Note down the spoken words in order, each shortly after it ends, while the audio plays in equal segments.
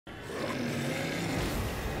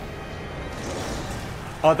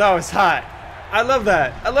Oh, that was hot. I love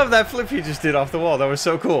that. I love that flip he just did off the wall. That was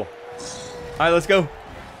so cool. Alright, let's go.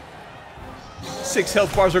 6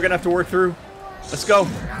 health bars we're gonna have to work through. Let's go.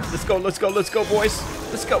 Let's go, let's go, let's go, boys.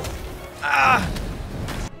 Let's go. Ah!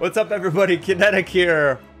 What's up, everybody? Kinetic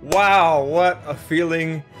here. Wow, what a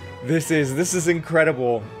feeling this is. This is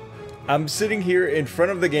incredible. I'm sitting here in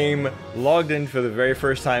front of the game, logged in for the very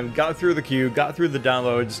first time, got through the queue, got through the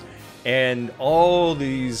downloads, and all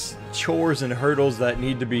these chores and hurdles that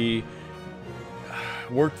need to be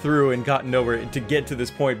worked through and gotten over to get to this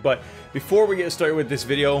point. But before we get started with this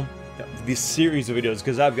video, this series of videos,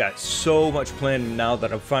 because I've got so much planned now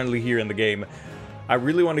that I'm finally here in the game, I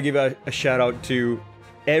really want to give a shout out to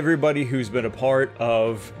everybody who's been a part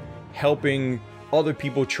of helping other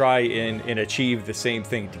people try and achieve the same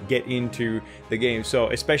thing to get into the game. So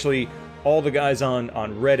especially all the guys on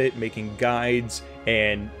Reddit making guides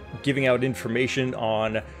and giving out information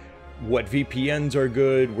on what VPNs are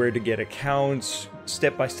good, where to get accounts,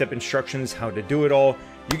 step-by-step instructions, how to do it all.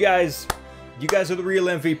 You guys are the real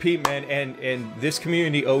MVP, man, and this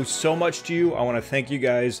community owes so much to you. I want to thank you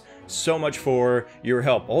guys so much for your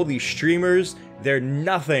help. All these streamers, they're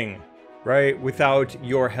nothing, right, without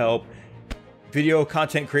your help. Video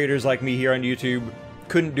content creators like me here on YouTube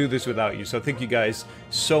couldn't do this without you, so thank you guys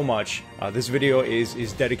so much. This video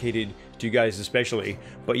is dedicated to you guys especially.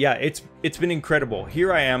 But yeah, it's been incredible.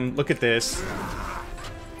 Here I am, look at this.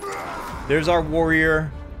 There's our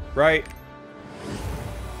warrior, right?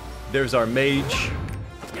 There's our mage.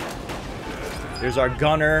 There's our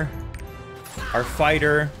gunner. Our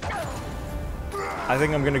fighter. I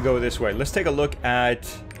think I'm gonna go this way. Let's take a look at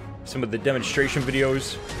some of the demonstration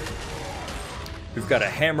videos. We've got a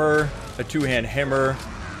hammer, a two-hand hammer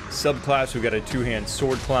subclass. We've got a two-hand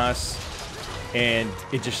sword class, and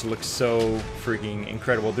it just looks so freaking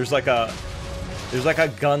incredible. There's like a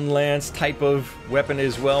gun lance type of weapon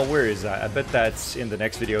as well. Where is that? I bet that's in the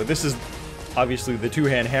next video. This is obviously the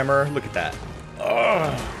two-hand hammer. Look at that.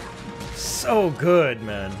 Oh, so good,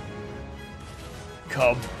 man.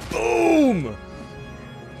 Kaboom!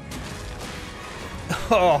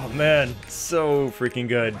 Oh man, so freaking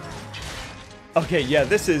good. Okay, yeah,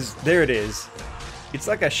 there it is. It's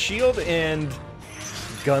like a shield and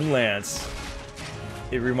gun lance.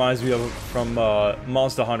 It reminds me of from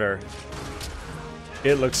Monster Hunter.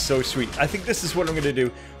 It looks so sweet. I think this is what I'm gonna do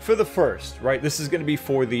for the first, right? This is gonna be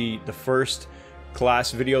for the first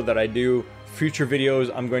class video that I do. Future videos,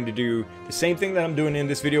 I'm going to do the same thing that I'm doing in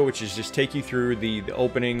this video, which is just take you through the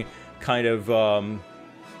opening kind of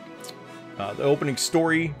the opening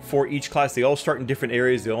story for each class. They all start in different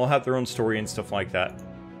areas. They all have their own story and stuff like that.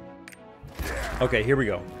 Okay, here we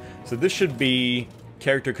go. So this should be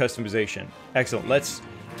character customization. Excellent. Let's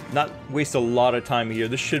not waste a lot of time here.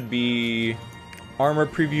 This should be armor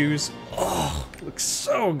previews. Oh, looks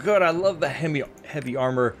so good. I love the heavy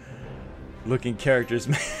armor looking characters.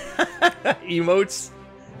 Emotes.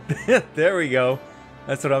 There we go.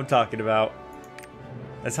 That's what I'm talking about.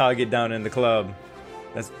 That's how I get down in the club.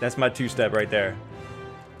 That's my two-step right there.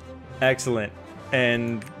 Excellent.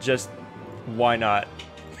 And just why not?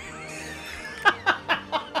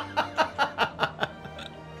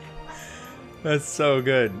 That's so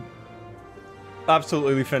good.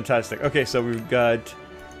 Absolutely fantastic. Okay, so we've got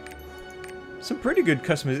some pretty good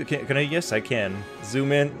customization. Can I? Yes, I can.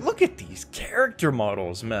 Zoom in. Look at these character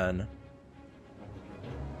models, man.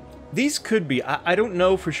 These could be, I don't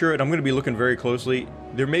know for sure, and I'm going to be looking very closely.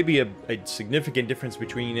 There may be a significant difference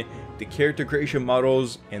between the character creation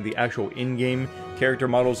models and the actual in-game character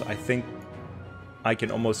models. I think I can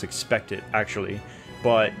almost expect it, actually.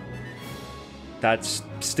 But that's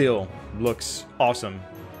still looks awesome.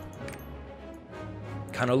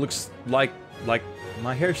 Kind of looks like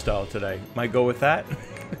my hairstyle today. Might go with that.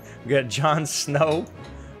 We got Jon Snow.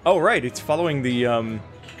 Oh, right, it's following the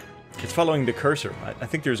cursor. I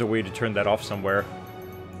think there's a way to turn that off somewhere.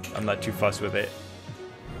 I'm not too fussed with it.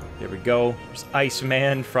 There we go. There's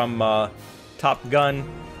Iceman from Top Gun.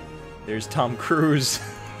 There's Tom Cruise.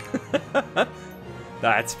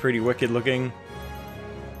 That's pretty wicked looking.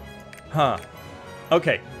 Huh.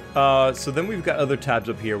 Okay. So then we've got other tabs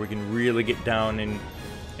up here. We can really get down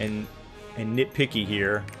and nitpicky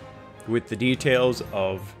here with the details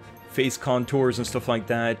of face contours and stuff like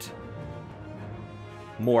that.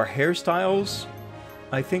 More hairstyles,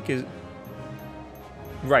 I think is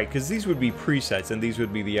right, because these would be presets and these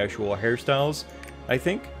would be the actual hairstyles, I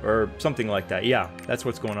think, or something like that. Yeah, that's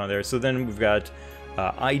what's going on there. So then we've got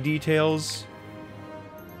eye details.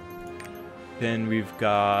 Then we've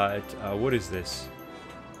got what is this?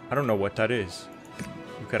 I don't know what that is.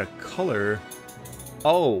 We've got a color.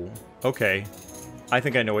 Oh, okay. I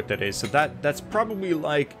think I know what that is. So that's probably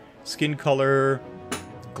like skin color,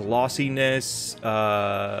 glossiness,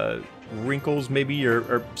 wrinkles maybe,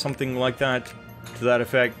 or something like that, to that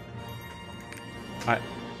effect.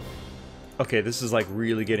 Okay, this is like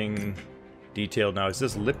really getting detailed now. Is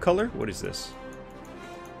this lip color? What is this?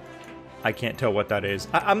 I can't tell what that is.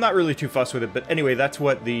 I'm not really too fussed with it, but anyway, that's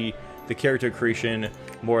what the character creation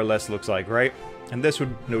more or less looks like, right? And this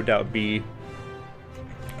would no doubt be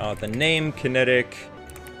the name, kinetic.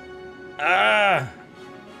 Can't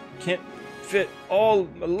fit all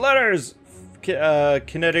letters.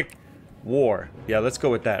 Kinetic war. Yeah, let's go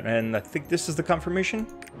with that. And I think this is the confirmation.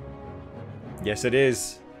 Yes, it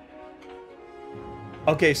is.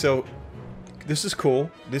 Okay, so this is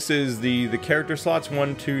cool. This is the character slots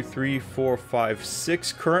 1, 2, 3, 4, 5,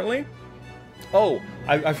 6 currently. Oh,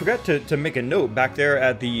 I forgot to make a note back there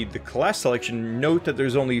at the class selection. Note that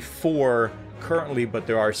there's only 4 currently, but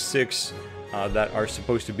there are 6 that are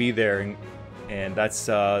supposed to be there, and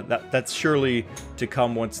that's surely to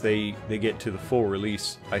come once they get to the full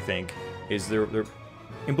release. I think is they're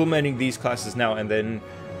implementing these classes now, and then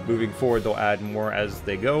moving forward they'll add more as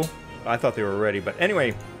they go. I thought they were ready, but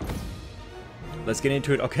anyway, let's get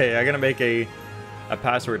into it. Okay, I gotta make a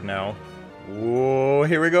password now. Whoa,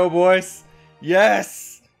 here we go, boys.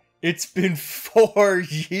 Yes! It's been 4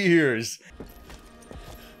 years!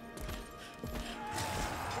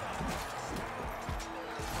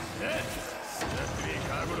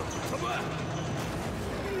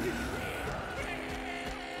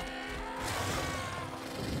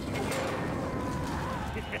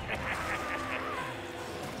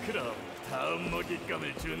 그럼 다음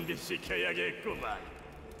먹잇감을 준비시켜야겠구만.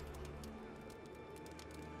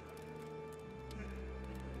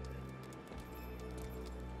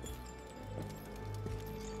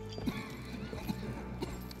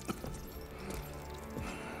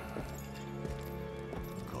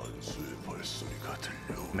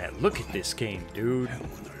 Man, look at this game, dude.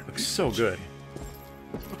 Looks so good.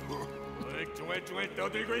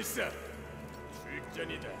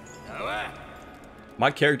 My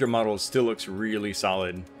character model still looks really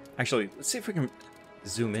solid. Actually, let's see if we can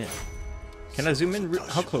zoom in. Can I zoom in?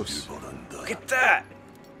 How close? Look at that!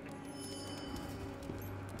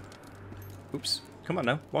 Oops. Come on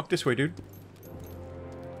now. Walk this way, dude.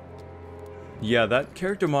 Yeah, that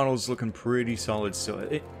character model is looking pretty solid still.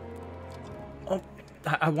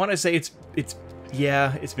 I want to say it's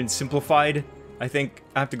been simplified. I think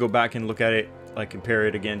I have to go back and look at it, like compare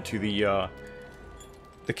it again to the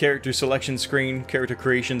character selection screen, character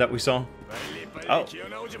creation that we saw. Oh,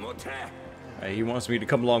 he wants me to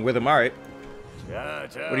come along with him. All right.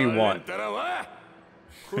 What do you want?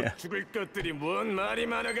 Yeah.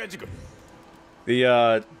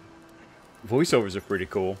 The voiceovers are pretty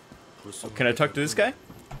cool. Oh, can I talk to this guy?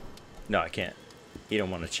 No, I can't. He don't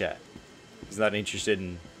want to chat. He's not interested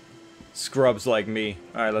in scrubs like me.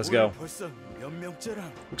 Alright, let's go. Looks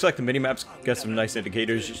like the minimap's got some nice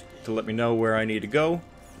indicators just to let me know where I need to go.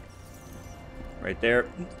 Right there.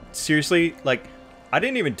 Seriously, like, I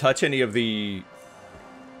didn't even touch any of the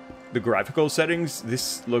graphical settings.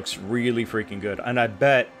 This looks really freaking good. And I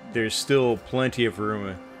bet there's still plenty of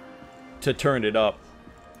room to turn it up.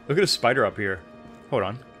 Look at the spider up here. Hold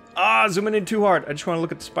on. Ah, zooming in too hard. I just want to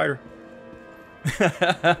look at the spider.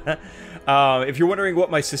 If you're wondering what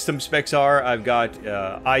my system specs are, I've got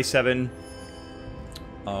i7,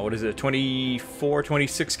 what is it,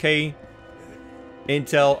 26K,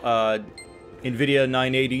 Intel, NVIDIA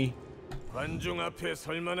 980.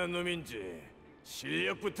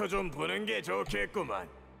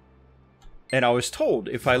 And I was told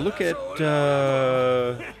if I look at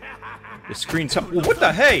the screen, what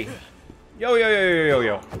the hey? Yo.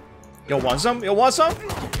 Yo, want some? Yo, want some?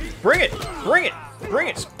 Bring it! Bring it! Bring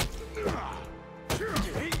it!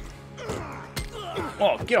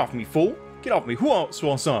 Oh, get off me, fool! Get off me! Who else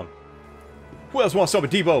wants some? Who else wants some of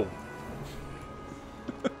Debo?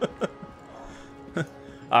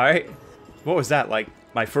 Alright. What was that, like,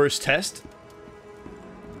 my first test?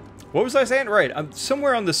 What was I saying? Right, I'm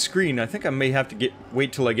somewhere on the screen. I think I may have to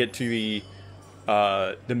wait till I get to the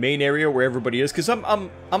main area where everybody is, because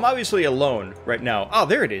I'm obviously alone right now. Oh,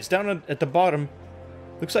 there it is, down at the bottom.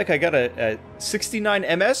 Looks like I got a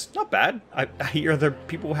 69 MS. Not bad. I hear other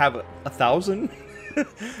people have 1,000.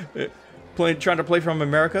 Trying to play from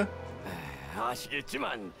America.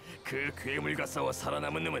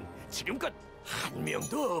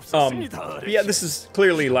 Yeah, this is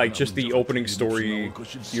clearly like just the opening story.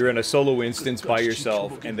 You're in a solo instance by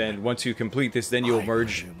yourself, and then once you complete this, then you'll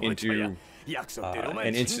merge into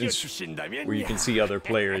an instance where you can see other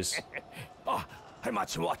players.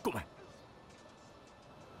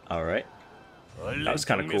 Alright. That was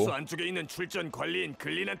kind of cool. 안쪽에 있는 출전 관리인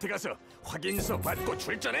글린한테 가서 확인서 받고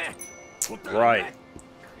출전해. Right.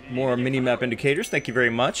 More minimap indicators. Thank you very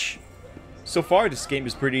much. So far, this game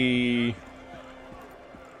is pretty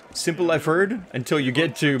simple, I've heard, until you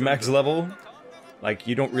get to max level. Like,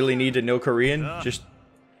 you don't really need to know Korean. Just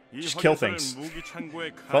kill things.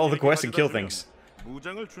 Follow the quest and kill things.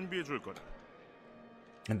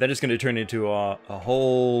 And then it's going to turn into a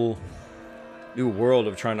whole new world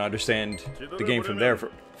of trying to understand the game from there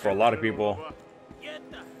for a lot of people.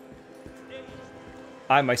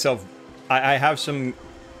 I myself, I have some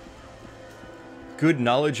good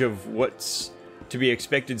knowledge of what's to be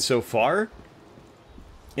expected so far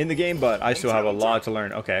in the game, but I still have a lot to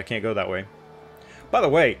learn. Okay, I can't go that way. By the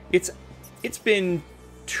way, it's been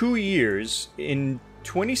 2 years. In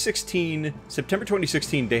 2016, September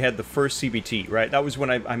 2016, they had the first CBT, right? That was when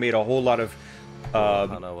I made a whole lot of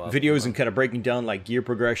videos and kind of breaking down like gear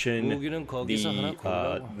progression,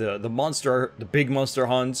 the monster, the big monster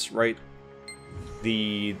hunts, right?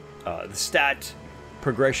 The stat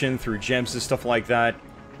progression through gems and stuff like that.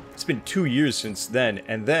 It's been 2 years since then,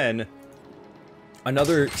 and then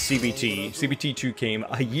another CBT, CBT2 came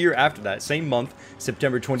a year after that, same month,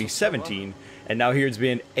 September 2017, and now here it's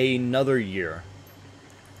been another year.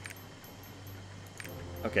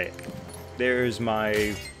 Okay, there's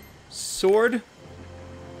my sword.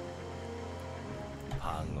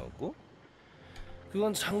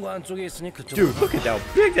 Dude, look at how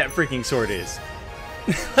big that freaking sword is.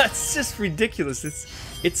 That's just ridiculous.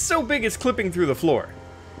 It's so big it's clipping through the floor.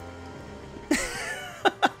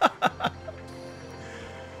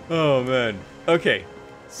 Oh man. Okay.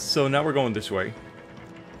 So now we're going this way.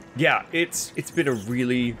 Yeah, it's been a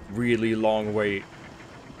really, really long wait.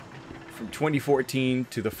 From 2014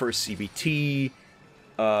 to the first CBT.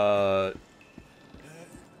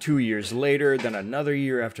 2 years later, then another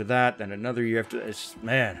year after that, then another year after that.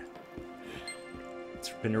 Man. It's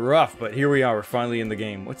been rough, but here we are. We're finally in the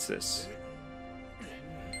game. What's this?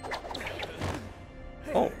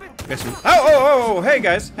 Oh. Oh, hey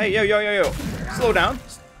guys. Hey, yo. Slow down.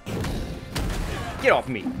 Get off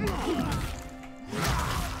me.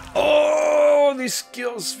 Oh, these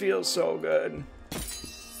skills feel so good.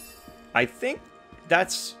 I think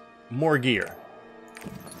that's more gear.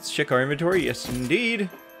 Let's check our inventory. Yes, indeed.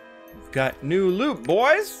 We've got new loot,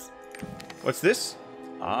 boys. What's this?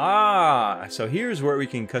 Ah, so here's where we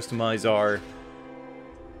can customize our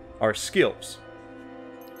skills.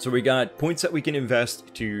 So we got points that we can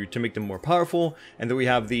invest to make them more powerful, and then we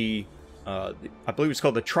have the I believe it's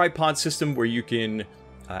called the tripod system, where you can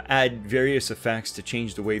add various effects to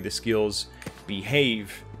change the way the skills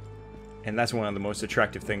behave. And that's one of the most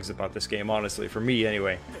attractive things about this game, honestly, for me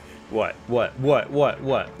anyway. What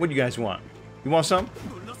do you guys want? You want some?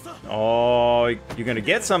 Oh, you're gonna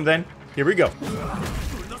get some then. Here we go.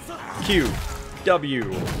 Q,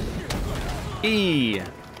 W, E,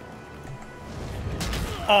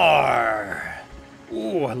 R.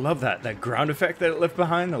 Ooh, I love that. That ground effect that it left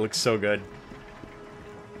behind. That looks so good.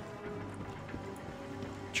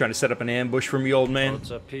 Trying to set up an ambush for me, old man.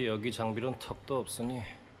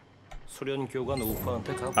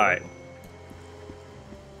 Alright.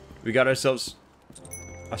 We got ourselves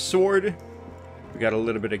a sword. We got a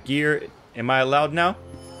little bit of gear. Am I allowed now?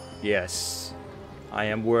 Yes. I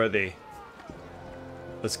am worthy.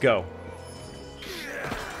 Let's go.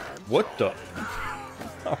 What the?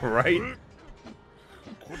 Alright.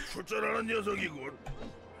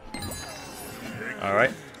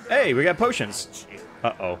 Alright. Hey, we got potions.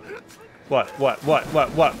 Uh-oh. What? What do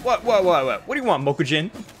you want,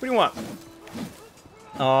 Mokujin? What do you want?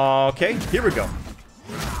 Okay, here we go.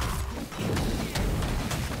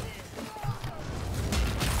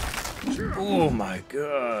 Oh my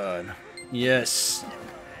god. Yes.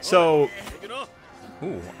 So...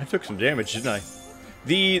 Ooh, I took some damage, didn't I?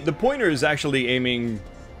 The pointer is actually aiming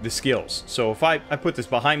the skills. So if I put this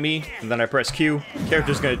behind me, and then I press Q, the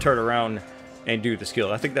character's going to turn around and do the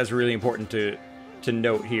skill. I think that's really important to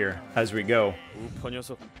note here as we go.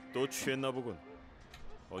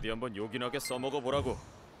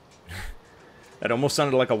 That almost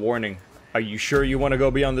sounded like a warning. Are you sure you want to go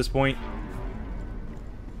beyond this point?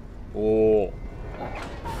 Oh.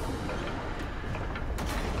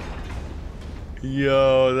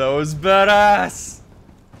 Yo, that was badass!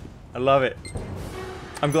 I love it.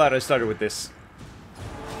 I'm glad I started with this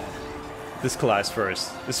class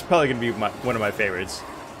first. This is probably gonna be one of my favorites,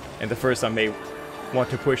 and the first I may want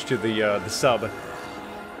to push to the sub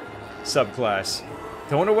class.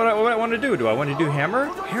 I wonder what I want to do. Do I want to do hammer?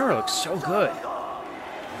 Hammer looks so good.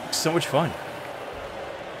 Looks so much fun.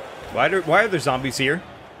 Why are there zombies here?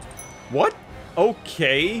 What?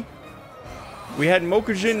 Okay. We had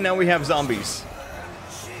Mokujin, now we have zombies.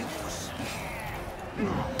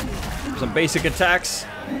 Some basic attacks.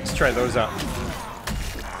 Let's try those out.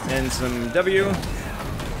 And some W,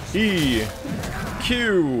 E,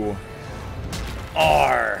 Q,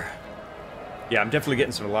 R. Yeah, I'm definitely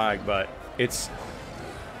getting some lag, but it's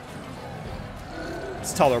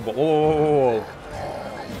tolerable. Whoa.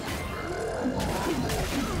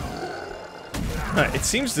 It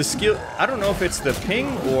seems the skill, I don't know if it's the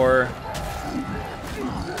ping or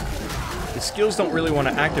the skills don't really want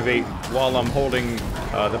to activate while I'm holding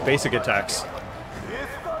the basic attacks.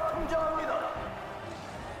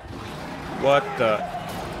 What the?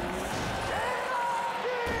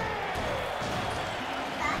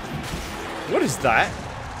 What is that?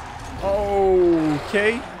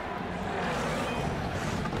 Okay.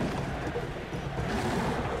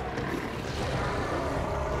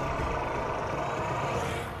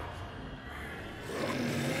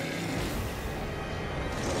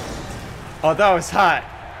 Oh, that was hot.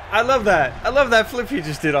 I love that. I love that flip he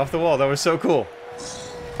just did off the wall. That was so cool.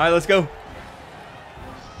 Alright, let's go.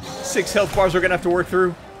 6 health bars we're gonna have to work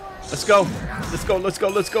through. Let's go. Let's go, let's go,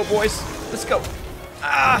 let's go, boys. Let's go.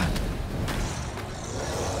 Ah!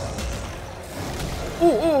 Ooh,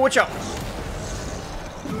 ooh, watch out.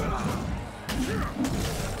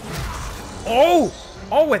 Oh!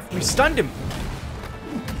 Oh, we stunned him.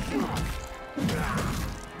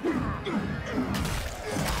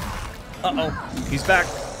 Uh-oh. He's back.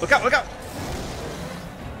 Look out, look out.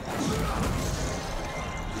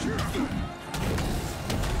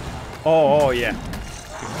 Oh, yeah.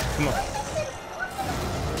 Come on.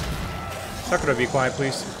 Sakura, be quiet,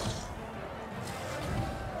 please.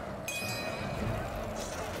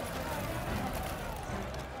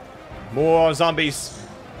 More zombies.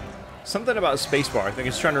 Something about spacebar. I think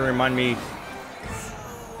it's trying to remind me.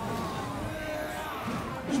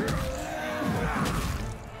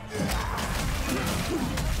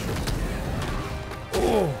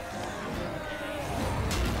 Oh.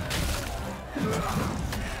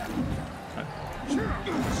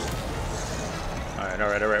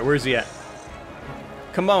 All right. Where's he at?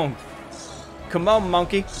 Come on. Come on,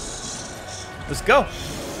 monkey. Let's go.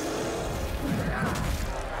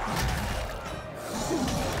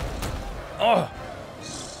 Oh.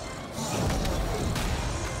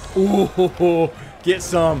 Ooh, get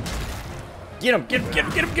some. Get him, get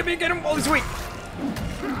him. Holy sweet.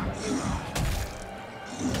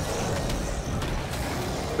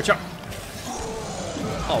 Watch out.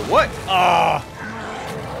 Oh, what? Ah.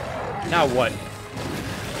 Now what?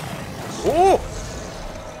 Oh.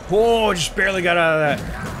 Oh, just barely got out of that.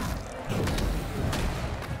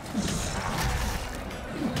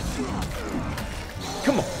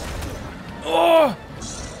 Come on. Oh!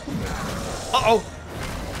 Uh-oh.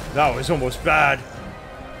 That was almost bad.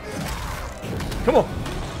 Come on.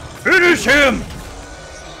 Finish him!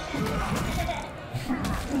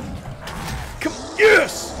 Come on.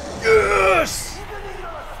 Yes! Yes!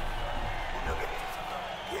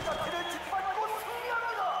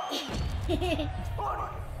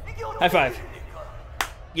 High five.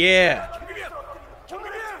 Yeah.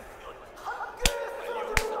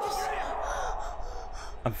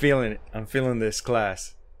 I'm feeling it. I'm feeling this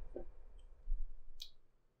class.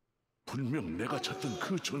 분명 내가 찾던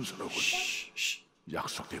그 전사라고.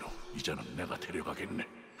 약속대로 이제는 내가 데려가겠네.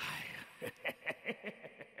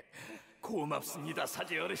 고맙습니다,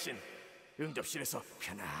 사제 어르신. 응접실에서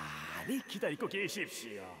편안히 기다리고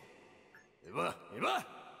계십시오. 이봐.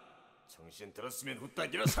 정신 들었으면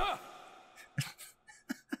후딱이라서.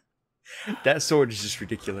 That sword is just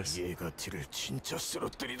ridiculous. 얘가 티를 진짜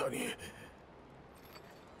쓰러뜨리다니.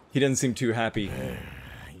 He doesn't seem too happy.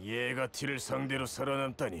 얘가 티를 상대로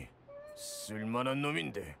살아남다니 쓸만한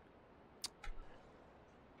놈인데.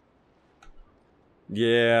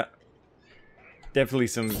 Yeah. Definitely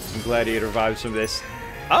some gladiator vibes from this.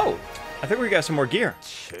 Oh! I think we got some more gear.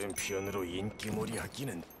 챔피언으로 인기몰이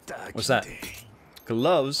하기는 딱인데. What's that?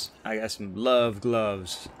 Gloves? I got some love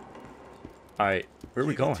gloves. Alright, where are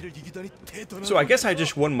we going? So I guess I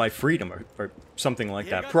just won my freedom or something like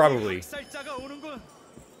that. Probably.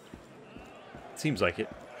 Seems like it.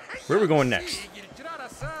 Where are we going next?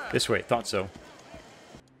 This way, thought so.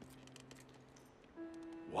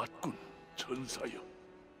 왔군, 전사여.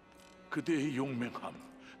 그대의 용맹함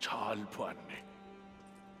잘 보았네.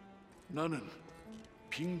 나는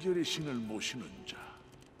빙결의 신을 모시는 자,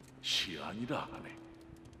 시안이라 하네.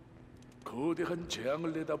 거대한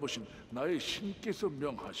재앙을 내다보신 나의 신께서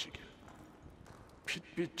명하시길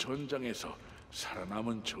핏빛 전장에서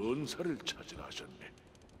살아남은 전사를 찾으라 하셨네.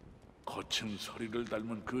 거친 서리를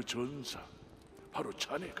닮은 그 전사, 바로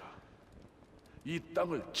자네가. 이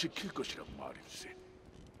땅을 지킬 것이란 말일세.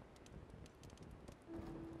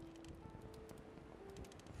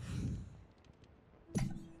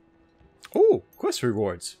 Oh, quest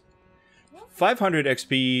rewards. 500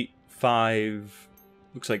 XP, 5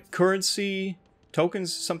 looks like currency,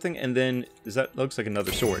 tokens, something, and then that looks like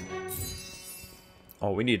another sword.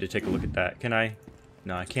 Oh, we need to take a look at that. Can I?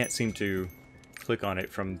 No, I can't seem to click on it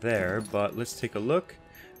from there, but let's take a look.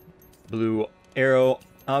 Blue arrow,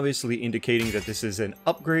 obviously indicating that this is an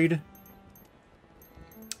upgrade.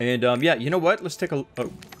 And yeah, you know what? Let's take a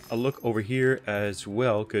look over here as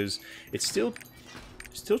well, because it's still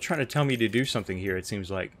trying to tell me to do something here, it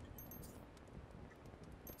seems like.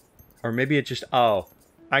 Or maybe it just... Oh,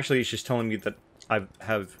 actually it's just telling me that I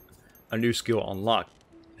have a new skill unlocked.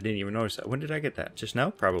 I didn't even notice that. When did I get that? Just now?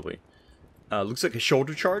 Probably. Looks like a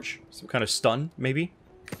shoulder charge. Some kind of stun, maybe.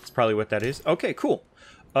 That's probably what that is. Okay, cool.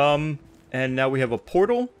 And now we have a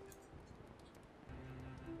portal.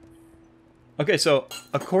 Okay, so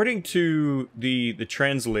according to the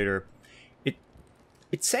translator,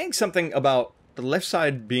 it's saying something about the left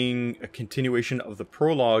side being a continuation of the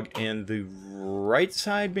prologue and the right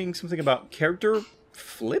side being something about character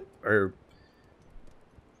flip or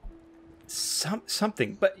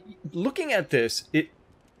something. But looking at this, it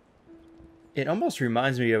almost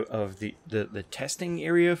reminds me of the testing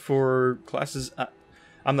area for classes.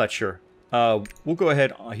 I'm not sure. We'll go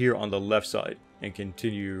ahead here on the left side and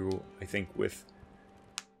continue, I think, with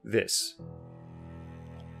this.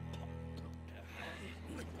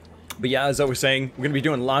 But yeah, as I was saying, we're going to be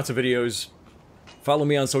doing lots of videos. Follow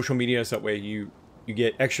me on social media so that way you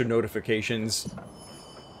get extra notifications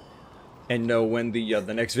and know when the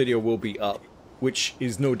next video will be up, which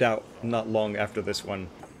is no doubt not long after this one.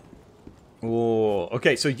 Oh,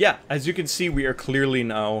 okay, so yeah, as you can see, we are clearly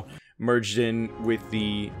now merged in with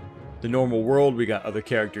the normal world. We got other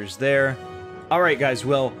characters there. Alright guys,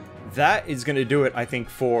 well, that is going to do it, I think,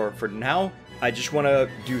 for now. I just want to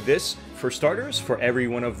do this for starters. For every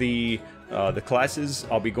one of the classes,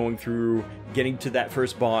 I'll be going through getting to that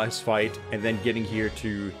first boss fight, and then getting here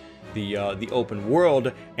to the open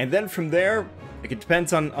world, and then from there, like, it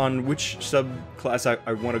depends on which subclass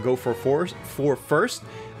I want to go for first.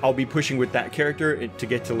 I'll be pushing with that character to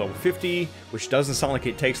get to level 50, which doesn't sound like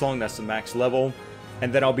it takes long. That's the max level,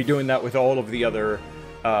 and then I'll be doing that with all of the other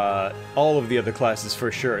classes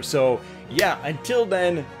for sure. So yeah, until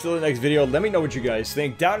then, till the next video, let me know what you guys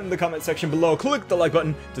think down in the comment section below. Click the like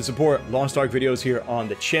button to support Lost Ark videos here on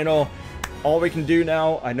the channel. All we can do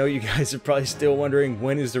now, I know you guys are probably still wondering,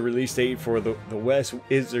 when is the release date for the West?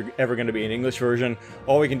 Is there ever going to be an English version?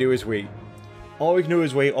 All we can do is wait. All we can do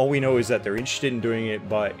is wait. All we know is that they're interested in doing it,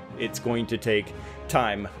 but it's going to take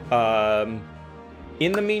time.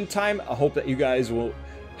 In the meantime, I hope that you guys will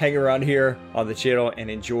hang around here on the channel and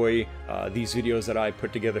enjoy these videos that I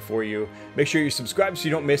put together for you. Make sure you subscribe so you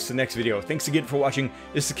don't miss the next video. Thanks again for watching.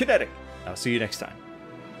 This is Kinetic. I'll see you next time.